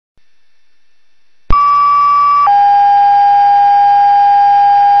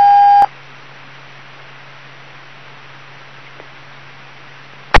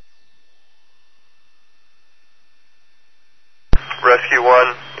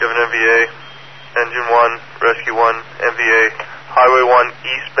You have an MVA, Engine 1, Rescue 1, MVA, Highway 1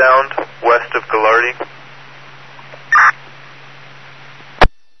 eastbound, west of Gallardi.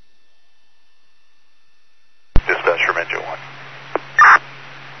 Dispatch from Engine 1.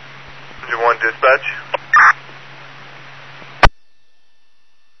 Engine 1, dispatch.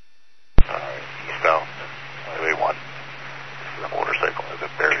 Eastbound, Highway 1. This is a motorcycle as a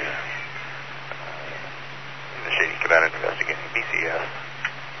barrier. Initiating command and investigating BCS.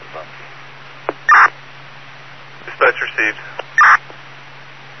 Dispatch received.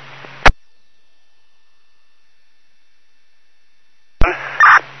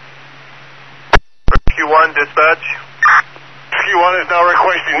 Rescue 1, dispatch. Rescue 1 is now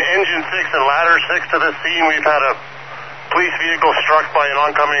requesting Engine 6 and Ladder 6 to the scene. We've had a police vehicle struck by an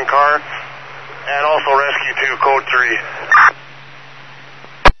oncoming car, and also Rescue 2, code 3.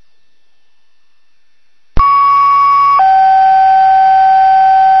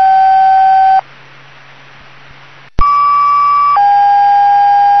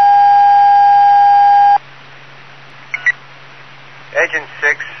 Engine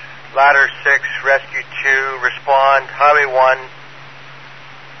 6, Ladder 6, Rescue 2, respond, Highway 1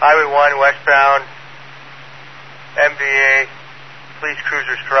 westbound, MVA, police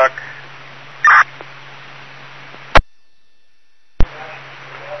cruiser struck.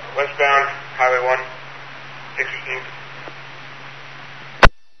 Westbound, Highway 1, 615.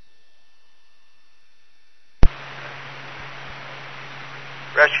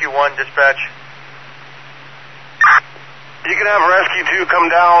 Rescue 1, dispatch. You can have Rescue 2 come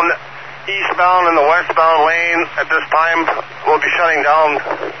down eastbound in the westbound lane at this time. We'll be shutting down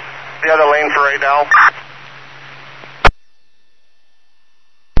the other lane for right now.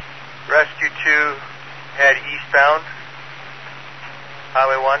 Rescue 2, head eastbound,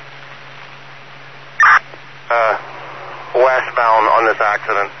 Highway 1. Westbound on this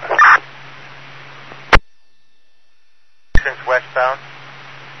accident. Since westbound.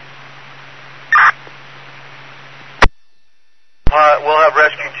 We'll have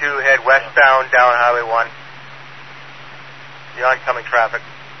Rescue 2 head westbound down Highway 1. The oncoming traffic.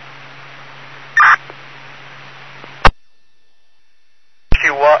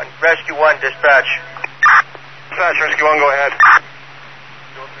 Rescue 1, dispatch. Dispatch, Rescue 1, go ahead.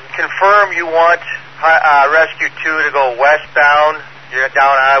 Confirm you want Rescue 2 to go westbound. You're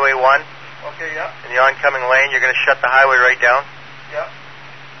down Highway 1. Okay, yeah. In the oncoming lane, you're going to shut the highway right down. Yeah.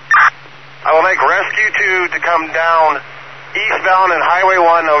 I will make Rescue 2 to come down eastbound and Highway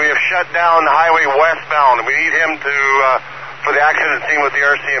 1. We have shut down the highway westbound. We need him to for the accident scene with the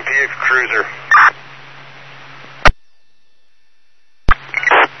RCMP cruiser.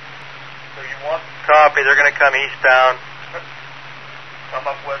 So you want copy? They're going to come eastbound. Come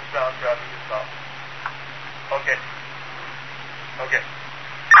up westbound, traffic is stop. Okay. Okay.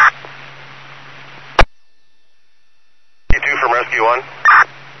 Rescue 2 from Rescue 1.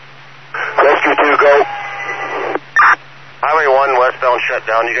 Rescue 2, go. Highway 1 westbound shut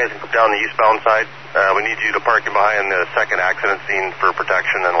down. You guys can come down the eastbound side. We need you to park in behind the second accident scene for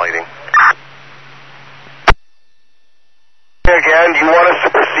protection and lighting. Again, do you want us to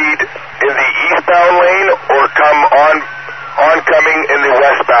proceed in the eastbound lane or come oncoming in the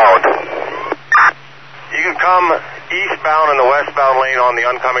westbound? You can come eastbound in the westbound lane on the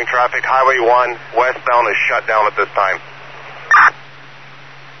oncoming traffic. Highway 1 westbound is shut down at this time.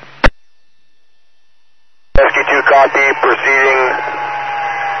 Rescue 2 copy, proceeding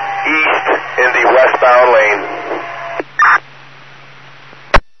east in the westbound lane.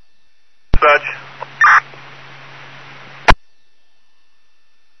 Dispatch.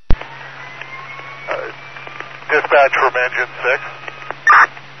 Dispatch from Engine 6.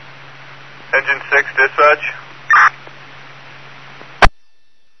 Engine 6, dispatch.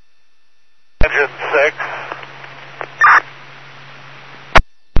 Engine 6.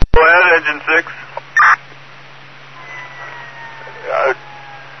 Go ahead, Engine 6.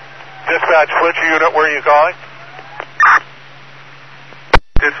 Dispatch, which unit were you calling?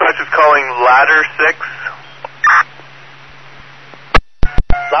 Dispatch is calling Ladder 6.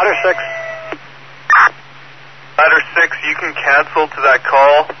 Ladder 6. Ladder 6, you can cancel to that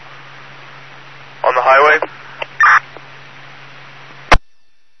call on the highway.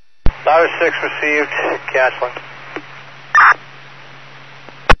 Ladder 6 received, canceling.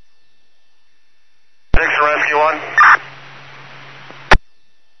 6 from Rescue 1.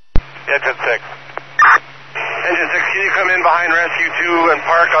 Engine 6. Engine 6, can you come in behind Rescue 2 and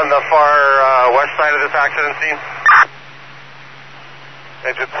park on the far west side of this accident scene?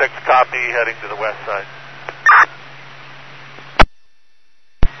 Engine 6 copy, heading to the west side.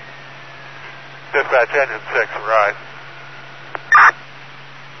 Dispatch, Engine 6, rise.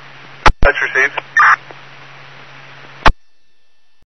 received.